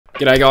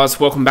G'day guys,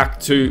 welcome back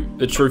to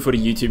the True Footy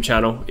YouTube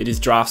channel. It is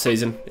draft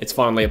season, it's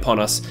finally upon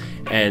us,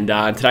 and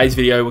in today's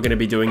video we're going to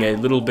be doing a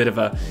little bit of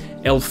a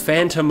El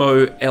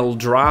Phantomo El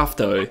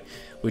Drafto,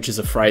 which is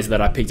a phrase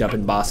that I picked up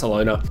in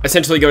Barcelona.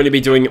 Essentially going to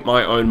be doing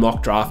my own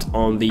mock draft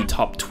on the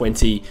top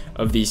 20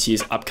 of this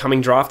year's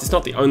upcoming draft. It's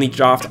not the only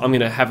draft I'm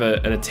going to have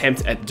an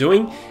attempt at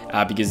doing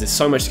because there's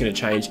so much going to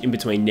change in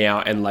between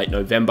now and late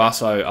November.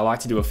 So I like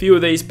to do a few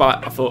of these,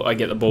 but I thought I'd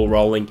get the ball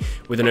rolling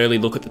with an early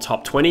look at the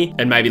top 20.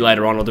 And maybe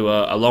later on I'll do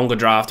a longer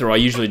draft, or I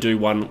usually do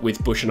one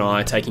with Bush and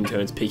I taking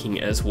turns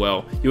picking as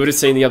well. You would have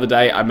seen the other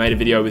day I made a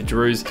video with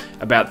Drews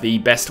about the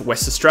best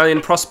West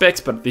Australian prospects,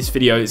 but this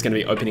video is going to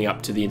be opening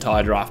up to the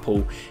entire draft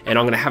pool. And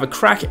I'm going to have a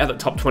crack at the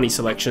top 20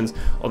 selections,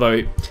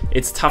 although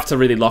it's tough to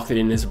really lock it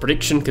in as a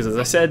prediction because, as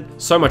I said,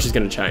 so much is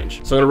going to change.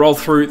 So I'm going to roll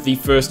through the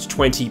first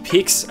 20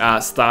 picks,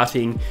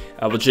 starting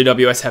with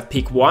GWS have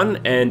pick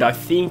 1, and I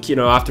think, you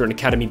know, after an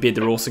academy bid,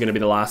 they're also going to be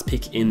the last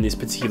pick in this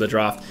particular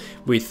draft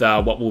with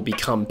what will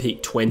become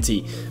pick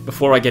 20.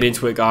 Before I get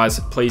into it,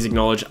 guys, please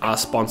acknowledge our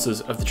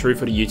sponsors of the True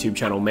Footy YouTube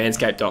channel,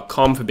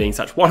 MANSCAPED.com, for being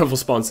such wonderful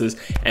sponsors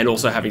and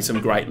also having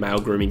some great male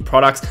grooming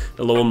products.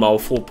 The Lawnmower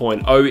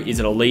 4.0 is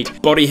an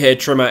elite body hair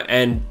trimmer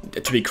and,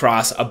 to be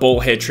crass, a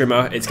ball hair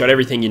trimmer. It's got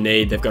everything you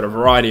need. They've got a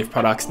variety of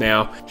products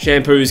now: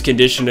 shampoos,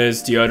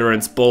 conditioners,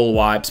 deodorants, ball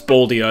wipes,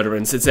 ball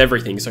deodorants. It's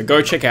everything. So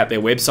go check out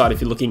their website if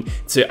you're looking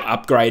to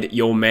upgrade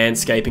your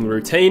manscaping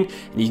routine,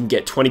 and you can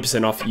get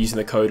 20% off using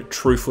the code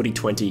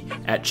TrueFooty20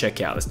 at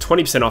checkout. That's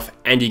 20% off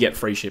and you get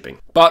free shipping.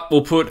 But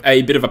we'll put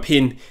a bit of a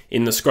pin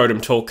in the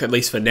scrotum talk, at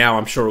least for now.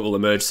 I'm sure it will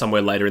emerge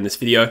somewhere later in this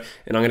video,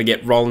 and I'm going to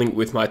get rolling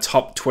with my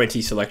top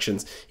 20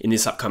 selections in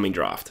this upcoming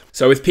draft.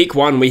 So with pick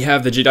 1, we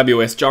have the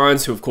GWS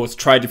Giants, who of course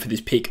traded for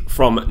this pick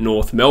from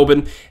North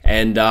Melbourne,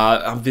 and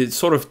I've been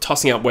sort of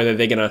tossing up whether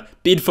they're going to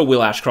bid for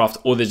Will Ashcroft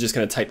or they're just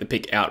going to take the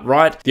pick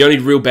outright. The only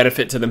real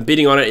benefit to them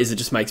bidding on it is it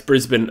just makes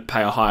Brisbane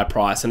pay a higher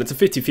price, and it's a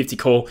 50-50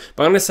 call,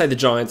 but I'm going to say the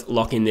Giants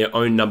lock in their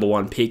own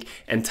 #1 pick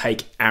and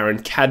take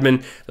Aaron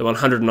Cadman, the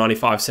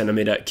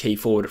 195cm key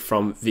forward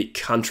from Vic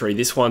Country.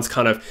 This one's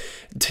kind of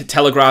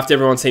telegraphed.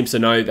 Everyone seems to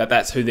know that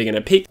that's who they're going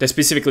to pick. They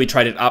specifically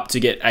traded up to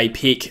get a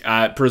pick,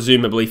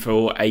 presumably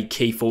for a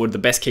key forward, the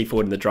best key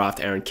forward in the draft,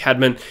 Aaron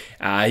Cadman.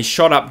 He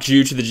shot up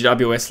due to the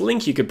GWS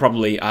link. You could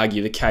probably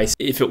argue the case.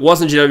 If it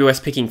wasn't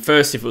GWS picking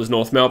first, if it was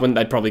North Melbourne,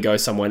 they'd probably go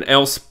someone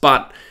else,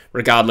 but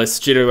regardless,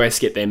 GWS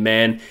get their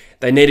man.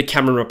 They need a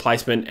Cameron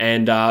replacement,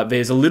 and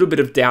there's a little bit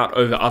of doubt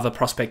over other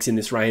prospects in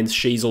this range: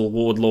 Sheasel,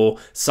 Wardlaw,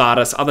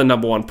 Sardis, other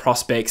 #1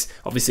 prospects.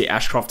 Obviously,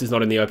 Ashcroft is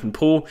not in the open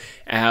pool,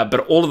 but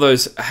all of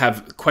those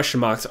have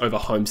question marks over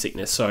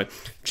homesickness. So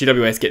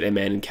GWS get their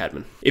man in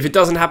Cadman. If it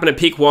doesn't happen at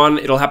pick 1,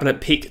 it'll happen at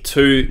pick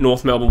 2.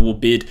 North Melbourne will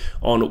bid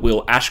on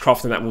Will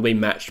Ashcroft, and that will be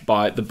matched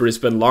by the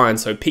Brisbane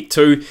Lions. So pick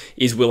 2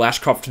 is Will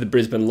Ashcroft to the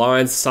Brisbane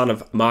Lions, son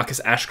of Marcus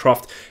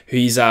Ashcroft,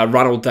 who's a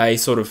run-all-day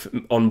sort of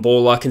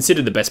on-baller,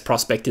 considered the best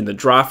prospect in the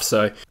draft.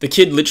 So the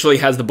kid literally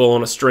has the ball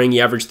on a string. He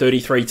averaged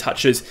 33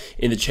 touches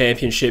in the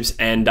championships,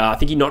 and I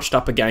think he notched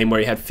up a game where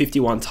he had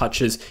 51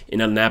 touches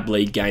in a NAB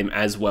League game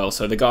as well.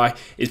 So the guy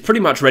is pretty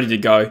much ready to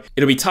go.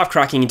 It'll be tough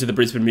cracking into the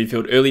Brisbane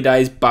midfield early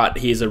days, but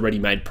he is a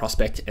ready-made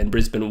prospect, and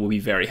Brisbane will be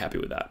very happy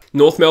with that.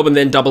 North Melbourne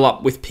then double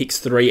up with picks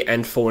 3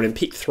 and 4, and in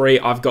pick 3,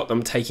 I've got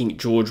them taking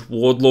George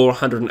Wardlaw,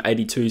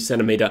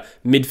 182cm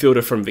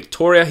midfielder from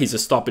Victoria. He's a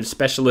stoppage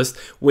specialist,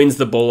 wins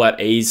the ball at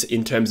ease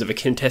in terms of a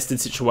contested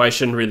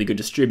situation, really good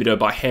distributor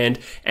by hand,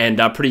 and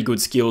pretty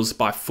good skills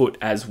by foot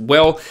as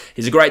well.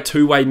 He's a great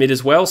two-way mid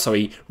as well, so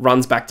he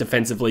runs back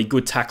defensively,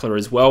 good tackler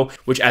as well,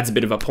 which adds a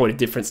bit of a point of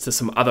difference to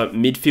some other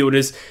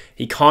midfielders.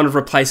 He kind of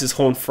replaces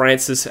Horn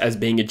Francis as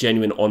being a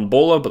genuine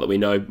on-baller, but that we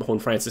know Horn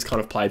Francis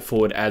kind of played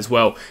forward as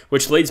well,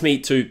 which leads me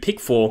to pick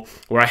 4,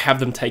 where I have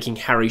them taking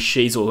Harry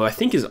Sheasel, who I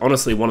think is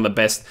honestly one of the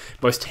best,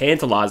 most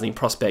tantalising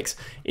prospects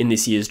in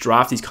this year's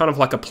draft. He's kind of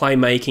like a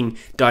playmaking,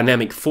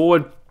 dynamic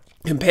forward,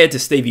 compared to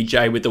Stevie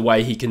J, with the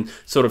way he can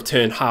sort of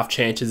turn half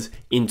chances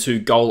into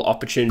goal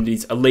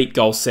opportunities, elite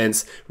goal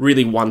sense,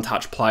 really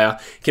one-touch player.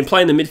 Can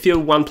play in the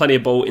midfield, won plenty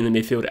of ball in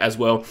the midfield as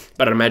well,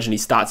 but I'd imagine he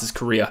starts his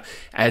career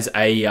as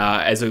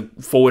a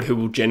forward who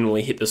will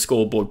generally hit the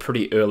scoreboard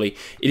pretty early.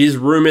 It is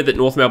rumoured that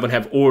North Melbourne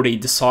have already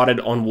decided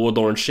on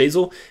Wardlaw and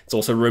Sheasel. It's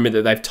also rumoured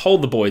that they've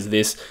told the boys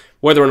this.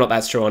 Whether or not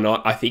that's true or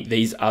not, I think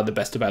these are the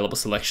best available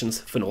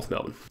selections for North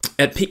Melbourne.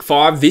 At pick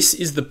 5, this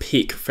is the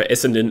pick for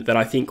Essendon that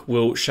I think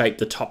will shape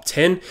the top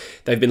 10.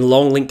 They've been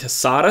long linked to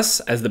Sardis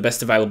as the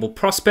best available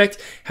prospect.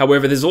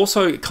 However, there's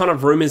also kind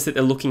of rumours that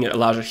they're looking at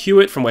Elijah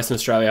Hewitt from Western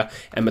Australia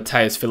and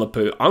Mateus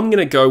Philippou. I'm going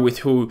to go with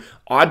who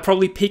I'd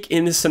probably pick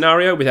in this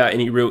scenario without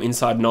any real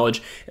inside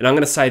knowledge, and I'm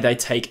going to say they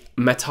take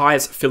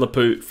Mateus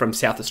Philippou from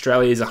South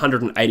Australia. He's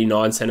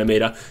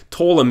 189cm,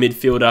 taller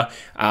midfielder,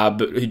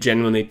 but who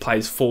genuinely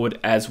plays forward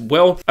as well.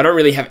 well. I don't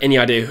really have any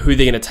idea who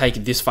they're going to take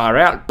this far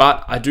out,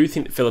 but I do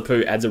think that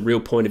Philippou adds a real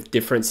point of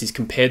difference. He's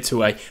compared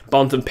to a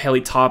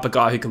Bontempelli type, a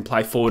guy who can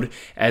play forward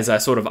as a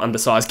sort of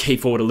undersized key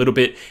forward a little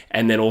bit,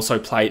 and then also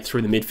play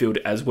through the midfield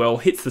as well.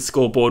 Hits the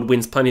scoreboard,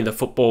 wins plenty of the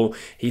football.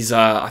 He's,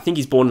 I think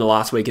he's born in the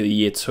last week of the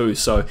year too,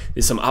 so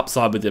there's some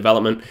upside with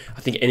development.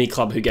 I think any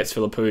club who gets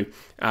Philippou,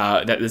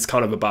 that is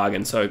kind of a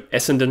bargain. So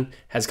Essendon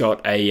has got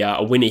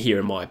a winner here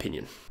in my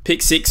opinion.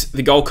 Pick 6,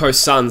 the Gold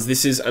Coast Suns.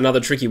 This is another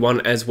tricky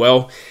one as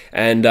well,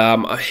 and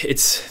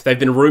they've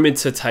been rumoured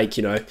to take,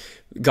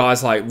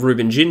 guys like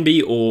Ruben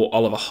Ginbey or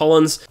Oliver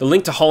Hollins. The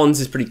link to Hollins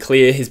is pretty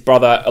clear. His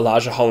brother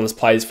Elijah Hollins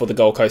plays for the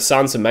Gold Coast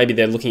Suns, so maybe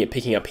they're looking at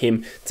picking up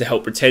him to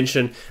help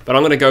retention. But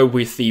I'm going to go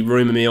with the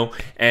rumour mill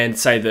and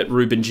say that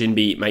Ruben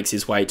Ginbey makes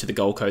his way to the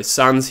Gold Coast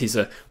Suns. He's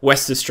a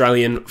West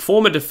Australian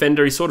former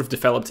defender. He sort of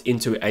developed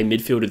into a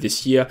midfielder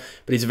this year,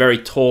 but he's a very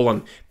tall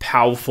and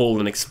powerful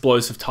and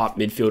explosive type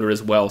midfielder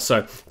as well.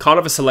 So kind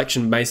of a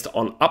selection based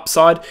on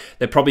upside.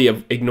 They're probably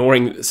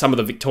ignoring some of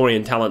the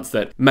Victorian talents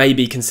that may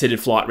be considered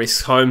flight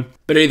risks home.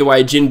 But either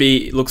way,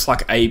 Ginbey looks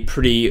like a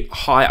pretty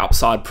high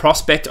upside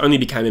prospect, only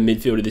became a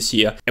midfielder this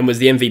year and was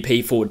the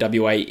MVP for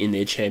WA in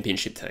their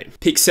championship team.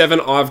 Pick 7,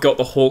 I've got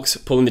the Hawks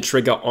pulling the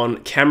trigger on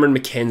Cameron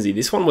McKenzie.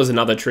 This one was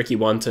another tricky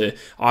one to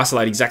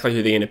isolate exactly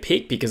who they're going to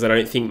pick, because I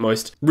don't think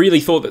most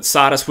really thought that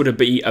Sardis would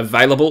be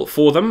available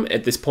for them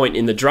at this point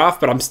in the draft,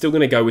 but I'm still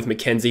going to go with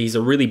McKenzie. He's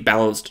a really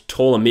balanced,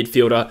 taller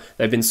midfielder.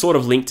 They've been sort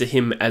of linked to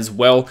him as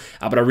well,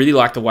 but I really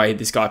like the way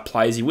this guy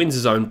plays. He wins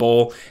his own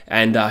ball,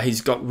 and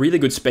he's got really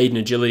good speed and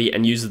agility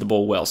and uses the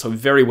ball well, so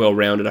very well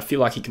rounded. I feel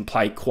like he can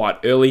play quite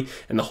early,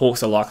 and the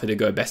Hawks are likely to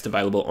go best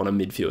available on a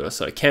midfielder,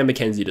 so Cam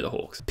McKenzie to the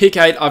Hawks. Pick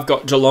 8, I've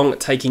got Geelong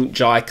taking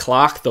Jai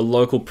Clark, the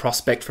local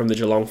prospect from the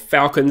Geelong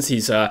Falcons.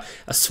 He's a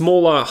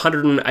smaller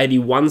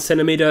 181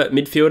 centimetre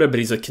midfielder, but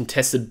he's a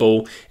contested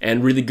ball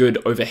and really good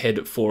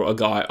overhead for a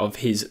guy of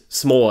his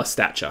smaller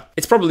stature.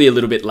 It's probably a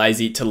little bit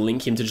lazy to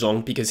link him to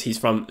Geelong because he's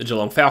from the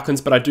Geelong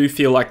Falcons, but I do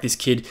feel like this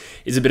kid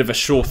is a bit of a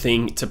sure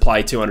thing to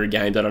play 200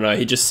 games. I don't know,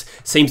 he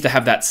just seems to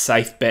have that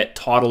safe bet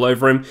title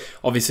over him.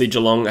 Obviously,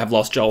 Geelong have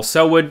lost Joel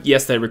Selwood.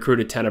 Yes, they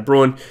recruited Tanner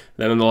Bruin.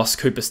 Then they lost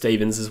Cooper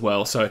Stevens as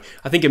well. So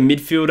I think a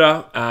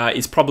midfielder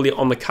is probably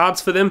on the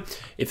cards for them.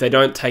 If they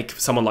don't take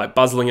someone like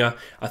Buslinger,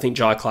 I think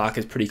Jai Clark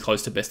is pretty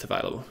close to best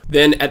available.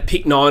 Then at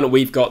pick 9,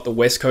 we've got the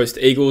West Coast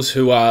Eagles,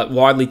 who are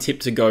widely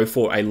tipped to go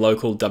for a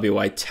local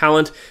WA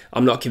talent.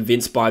 I'm not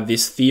convinced by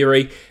this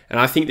theory, and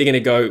I think they're going to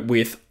go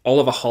with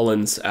Oliver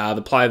Hollins,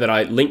 the player that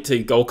I linked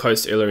to Gold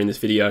Coast earlier in this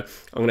video.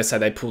 I'm going to say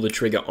they pull the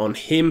trigger on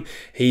him.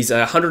 He's a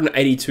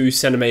 182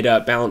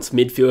 centimetre balanced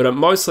midfielder,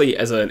 mostly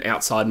as an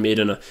outside mid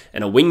and a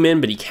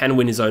wingman, but he can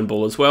win his own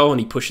ball as well, and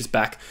he pushes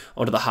back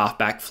onto the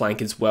half-back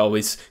flank as well.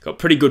 He's got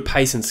pretty good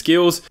pace and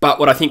skills, but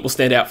what I think will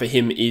stand out for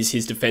him is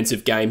his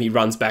defensive game. He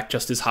runs back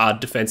just as hard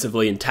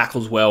defensively and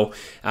tackles well,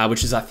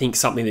 which is, I think,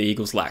 something the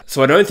Eagles lack.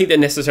 So I don't think they're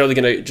necessarily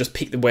going to just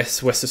pick the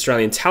West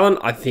Australian talent.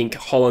 I think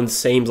Hollins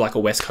seems like a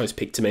West Coast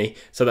pick to me,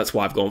 so that's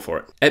why I've gone for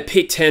it. At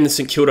pick 10,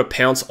 St Kilda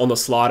pounce on the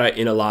slider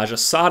in Elijah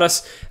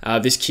Sardis.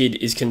 This kid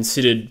is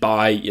considered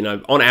by,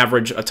 on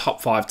average, a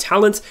top 5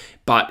 talent,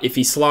 but if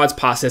he slides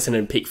past Essendon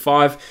in pick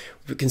 5,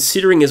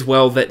 considering as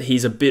well that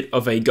he's a bit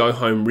of a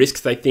go-home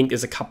risk, they think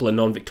there's a couple of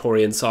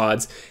non-Victorian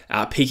sides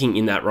peaking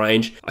in that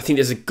range. I think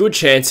there's a good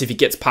chance if he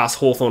gets past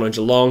Hawthorn and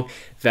Geelong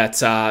that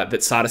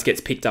Sardis gets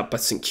picked up by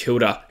St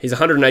Kilda. He's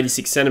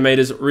 186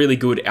 centimetres, really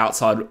good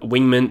outside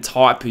wingman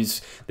type,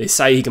 they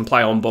say he can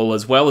play on ball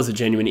as well as a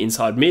genuine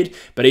inside mid,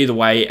 but either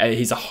way,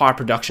 he's a high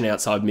production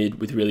outside mid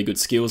with really good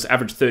skills,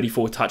 averaged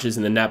 34 touches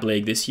in the NAB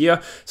League this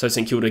year, so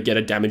St Kilda get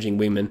a damaging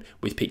wingman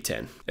with pick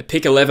 10. At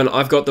pick 11,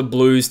 I've got the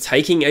Blues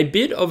taking a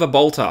bit of a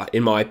bolter,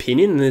 in my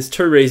opinion, and there's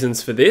 2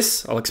 reasons for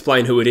this. I'll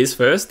explain who it is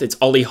first. It's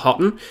Ollie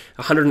Houghton,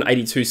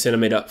 182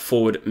 centimetre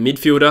forward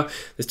midfielder.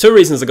 There's 2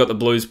 reasons I got the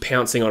Blues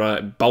pouncing on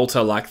a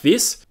bolter like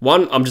this.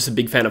 One, I'm just a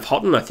big fan of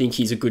Houghton. I think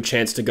he's a good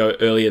chance to go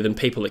earlier than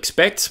people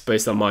expect,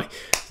 based on my,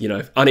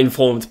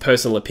 uninformed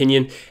personal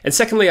opinion. And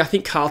secondly, I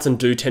think Carlton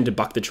do tend to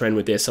buck the trend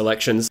with their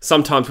selections,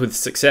 sometimes with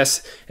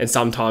success and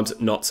sometimes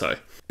not so.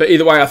 But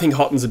either way, I think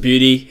Houghton's a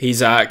beauty. He's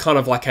kind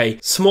of like a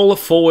smaller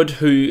forward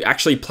who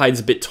actually plays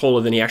a bit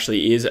taller than he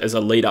actually is as a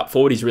lead-up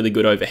forward. He's really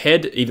good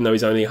overhead, even though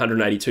he's only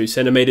 182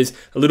 centimetres,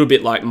 a little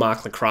bit like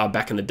Mark Lacroix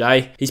back in the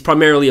day. He's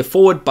primarily a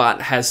forward,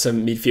 but has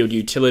some midfield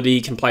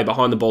utility, can play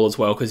behind the ball as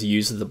well because he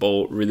uses the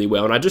ball really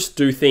well. And I just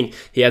do think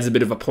he has a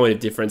bit of a point of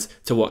difference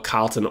to what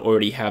Carlton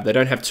already have. They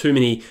don't have too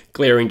many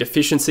glaring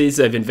deficiencies.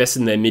 They've invested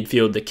in their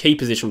midfield. The key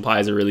position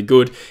players are really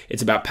good.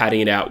 It's about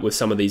padding it out with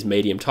some of these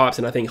medium types,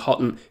 and I think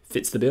Houghton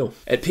fits the bill.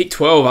 At pick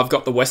 12, I've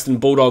got the Western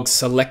Bulldogs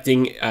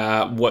selecting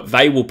what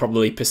they will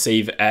probably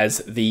perceive as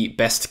the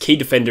best key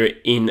defender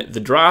in the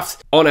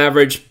draft. On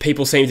average,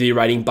 people seem to be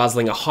rating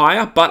Buslinger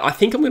higher, but I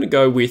think I'm going to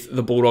go with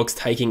the Bulldogs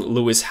taking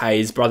Lewis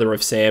Hayes, brother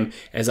of Sam,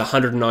 as a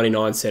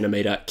 199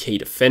 centimetre key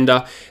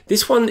defender.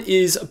 This one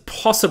is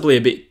possibly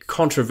a bit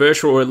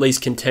controversial or at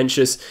least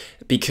contentious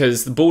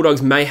because the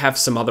Bulldogs may have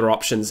some other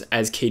options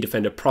as key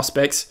defender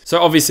prospects.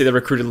 So obviously they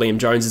recruited Liam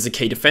Jones as a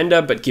key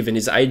defender, but given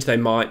his age, they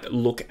might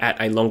look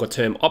at a longer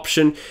term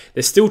option.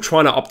 They're still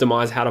trying to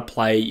optimize how to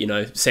play, you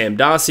know, Sam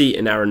Darcy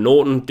and Aaron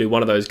Norton. Do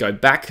one of those go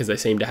back because they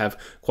seem to have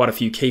quite a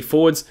few key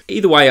forwards.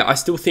 Either way, I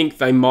still think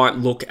they might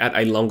look at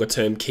a longer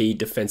term key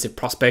defensive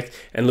prospect,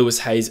 and Lewis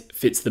Hayes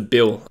fits the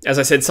bill. As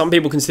I said, some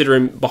people consider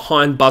him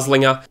behind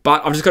Buslinger,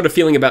 but I've just got a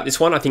feeling about this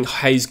one. I think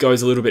Hayes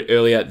goes a little bit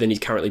earlier than he's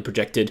currently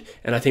projected,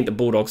 and I think the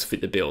Bulldogs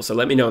fit the bill. So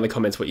let me know in the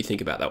comments what you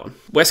think about that one.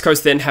 West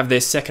Coast then have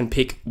their second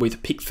pick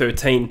with pick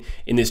 13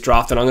 in this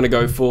draft, and I'm going to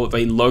go for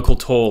the local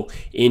tall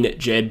in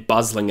Jed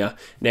Buslinger.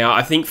 Now,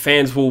 I think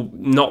fans will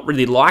not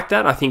really like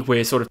that. I think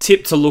we're sort of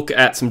tipped to look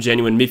at some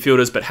genuine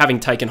midfielders, but having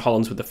taken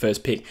Hollands with the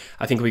first pick,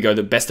 I think we go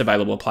the best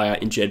available player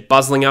in Jed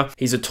Buslinger.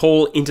 He's a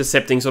tall,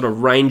 intercepting, sort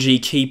of rangy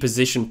key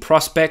position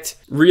prospect,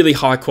 really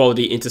high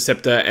quality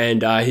interceptor,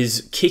 and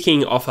his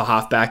kicking off the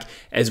halfback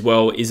as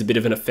well is a bit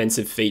of an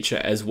offensive feature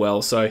as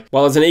well. So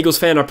while as an Eagles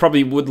fan, I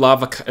probably would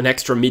love an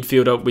extra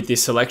midfielder with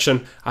this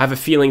selection, I have a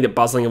feeling that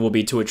Buslinger will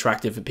be too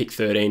attractive for pick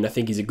 13. I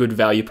think he's a good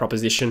value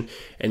proposition,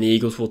 and the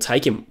Eagles will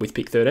take him with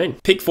pick 13.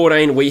 Pick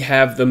 14, we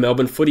have the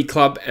Melbourne Footy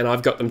Club, and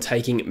I've got them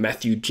taking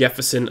Matthew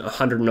Jefferson,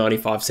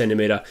 195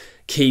 centimetre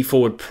key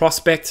forward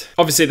prospect.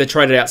 Obviously, they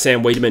traded out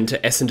Sam Wiedemann to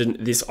Essendon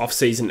this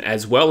offseason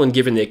as well, and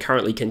given they're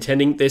currently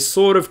contending, they've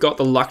sort of got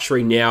the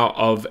luxury now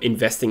of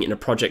investing in a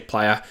project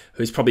player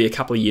who's probably a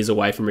couple of years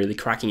away from really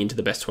cracking into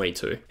the best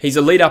 22. He's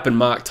a lead up and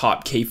mark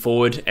type key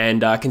forward,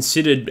 and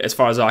considered, as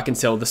far as I can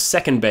tell, the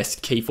second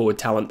best key forward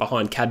talent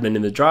behind Cadman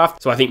in the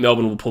draft, so I think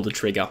Melbourne will pull the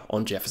trigger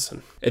on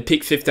Jefferson. At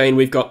pick 15,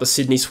 we've got the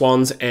Sydney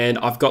Swans, and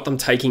I've got them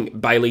taking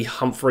Bailey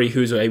Humphrey,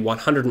 who's a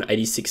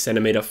 186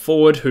 centimetre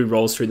forward who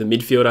rolls through the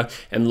midfielder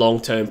and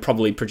long-term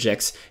probably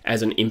projects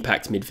as an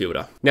impact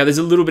midfielder. Now, there's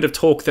a little bit of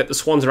talk that the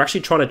Swans are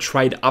actually trying to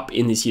trade up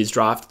in this year's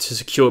draft to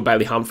secure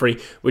Bailey Humphrey,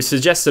 which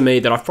suggests to me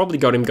that I've probably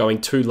got him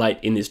going too late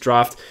in this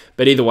draft.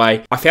 But either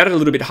way, I found it a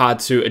little bit hard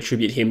to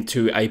attribute him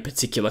to a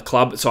particular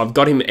club, so I've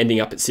got him ending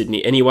up at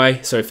Sydney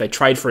anyway. So if they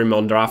trade for him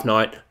on draft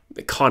night,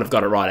 they kind of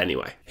got it right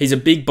anyway. He's a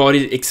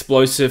big-bodied,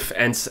 explosive,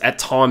 and at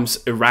times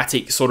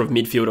erratic sort of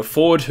midfielder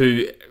forward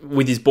who,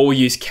 with his ball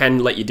use, can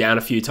let you down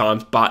a few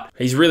times, but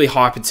he's really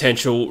high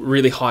potential,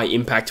 really high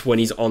impact when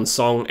he's on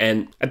song,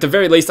 and at the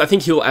very least, I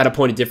think he'll add a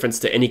point of difference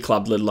to any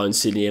club, let alone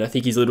Sydney, and I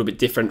think he's a little bit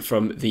different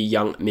from the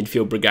young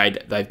midfield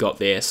brigade they've got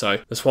there, so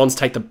the Swans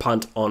take the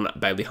punt on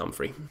Bailey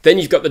Humphrey. Then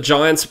you've got the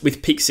Giants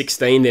with pick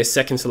 16, their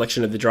second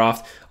selection of the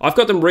draft. I've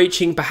got them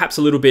reaching perhaps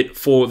a little bit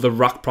for the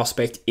ruck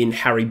prospect in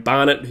Harry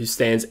Barnett, who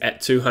stands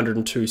at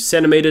 202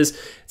 centimetres.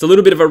 It's a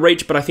little bit of a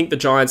reach, but I think the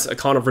Giants are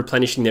kind of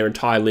replenishing their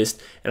entire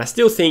list, and I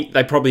still think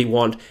they probably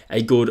want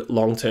a good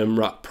long-term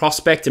ruck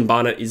prospect, and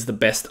Barnett is the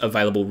best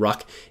available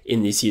ruck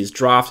in this year's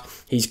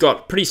draft. He's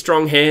got pretty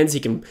strong hands. He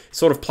can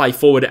sort of play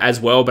forward as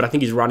well, but I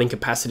think his running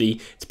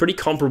capacity is pretty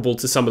comparable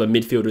to some of the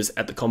midfielders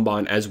at the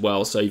Combine as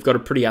well. So you've got a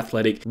pretty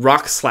athletic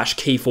ruck slash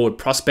key forward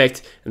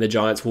prospect, and the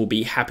Giants will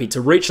be happy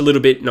to reach a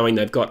little bit knowing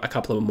they've got a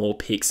couple of more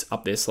picks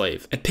up their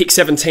sleeve. At pick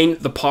 17,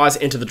 the Pies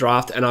enter the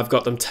draft, and I've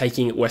got them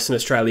taking Western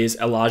Australia's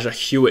Elijah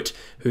Hewitt,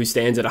 who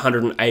stands at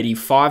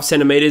 185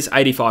 centimetres,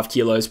 85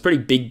 kilos, pretty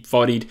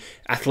big-bodied,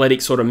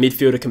 athletic sort of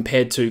midfielder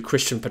compared to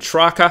Christian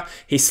Petrarca.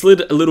 He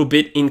slid a little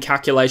bit in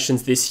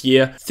calculations this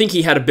year. I think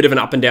he had a bit of an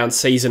up and down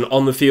season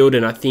on the field,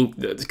 and I think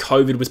that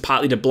COVID was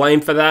partly to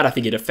blame for that. I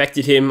think it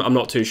affected him. I'm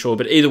not too sure,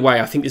 but either way,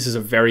 I think this is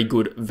a very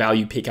good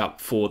value pickup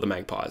for the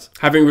Magpies.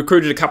 Having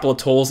recruited a couple of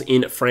talls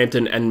in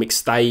Frampton and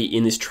McStay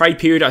in this trade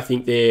period, I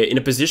think they're in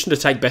a position to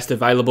take best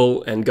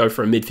available and go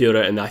for a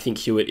midfielder, and I think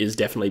Hewitt is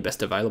definitely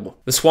best available.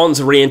 The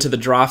Swans re-enter the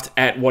draft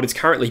at what is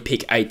currently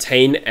pick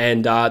 18,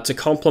 and to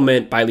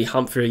complement Bailey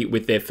Humphrey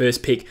with their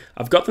first pick,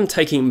 I've got them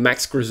taking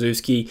Max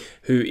Grzuski,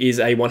 who is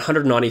a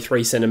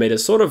 193 centimetre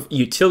sort of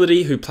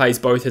utility who plays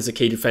both as a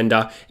key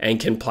defender and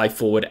can play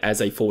forward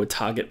as a forward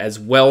target as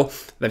well.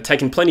 They've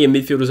taken plenty of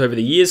midfielders over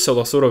the years, so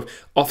they'll sort of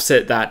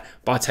offset that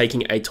by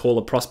taking a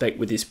taller prospect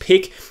with this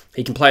pick.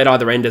 He can play at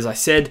either end, as I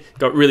said,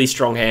 got really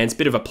strong hands,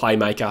 bit of a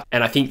playmaker,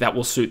 and I think that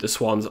will suit the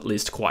Swans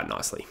list quite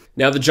nicely.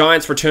 Now, the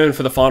Giants return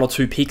for the final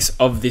two picks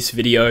of this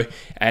video,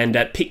 and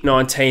at pick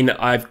 19,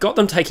 I've got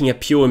them taking a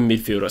pure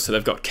midfielder. So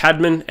they've got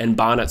Cadman and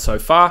Barnett so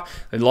far.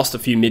 They've lost a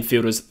few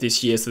midfielders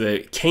this year, so they're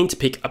keen to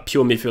pick a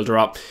pure midfielder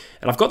up.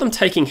 And I've got them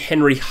taking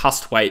Henry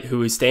Hustwaite,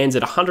 who stands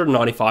at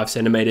 195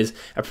 centimetres,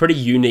 a pretty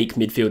unique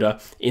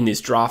midfielder in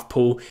this draft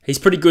pool. He's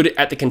pretty good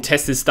at the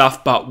contested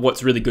stuff, but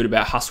what's really good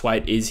about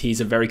Hustwaite is he's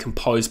a very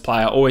composed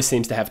player, always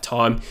seems to have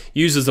time,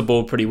 uses the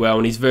ball pretty well,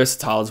 and he's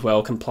versatile as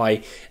well, can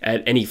play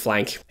at any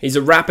flank. He's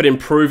a rapid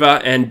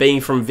improver, and being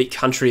from Vic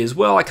Country as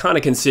well, I kind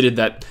of considered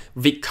that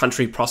Vic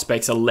Country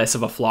prospects are less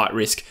of a flight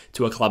risk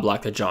to a club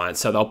like the Giants,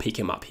 so they'll pick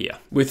him up here.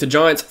 With the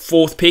Giants'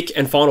 fourth pick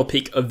and final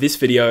pick of this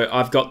video,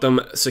 I've got them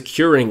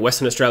securing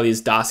Western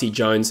Australia's Darcy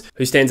Jones,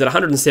 who stands at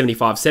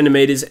 175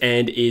 centimetres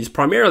and is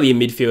primarily a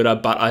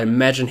midfielder, but I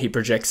imagine he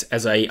projects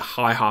as a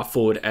high half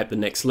forward at the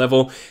next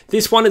level.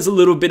 This one is a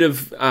little bit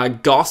of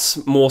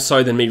goss, more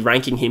so than me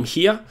ranking him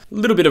here. A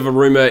little bit of a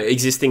rumour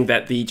existing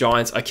that the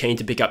Giants are keen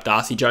to pick up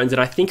Darcy Jones, and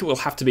I think it will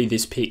have to be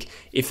this pick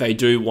if they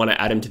do want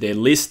to add him to their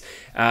list.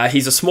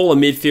 He's a smaller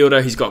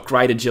midfielder, he's got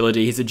great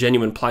agility, he's a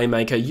genuine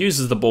playmaker,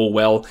 uses the ball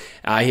well.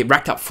 He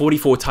racked up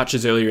 44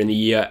 touches earlier in the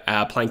year,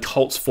 playing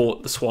Colts for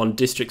the Swan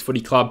District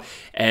Footy Club,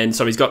 and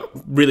so he's got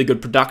really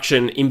good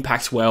production,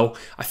 impacts well.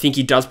 I think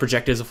he does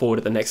project as a forward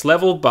at the next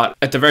level, but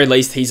at the very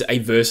least, he's a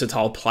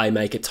versatile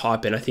playmaker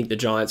type, and I think the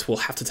Giants will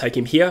have to take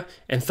him here,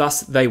 and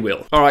thus they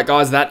will. Alright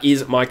guys, that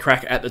is my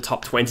crack at the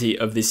top 20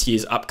 of this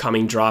year's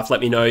upcoming draft.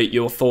 Let me know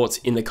your thoughts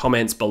in the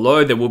comments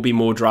below. There will be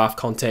more draft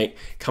content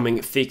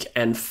coming thick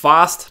and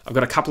fast. I've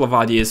got a couple of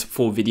ideas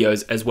for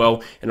videos as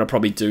well, and I'll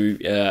probably do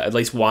at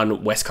least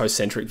one West Coast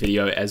centric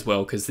video as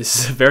well, because this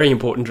is a very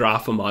important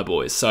draft for my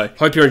boys. So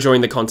hope you're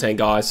enjoying the content,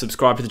 guys.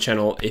 Subscribe to the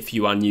channel if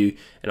you are new,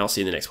 and I'll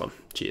see you in the next one.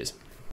 Cheers.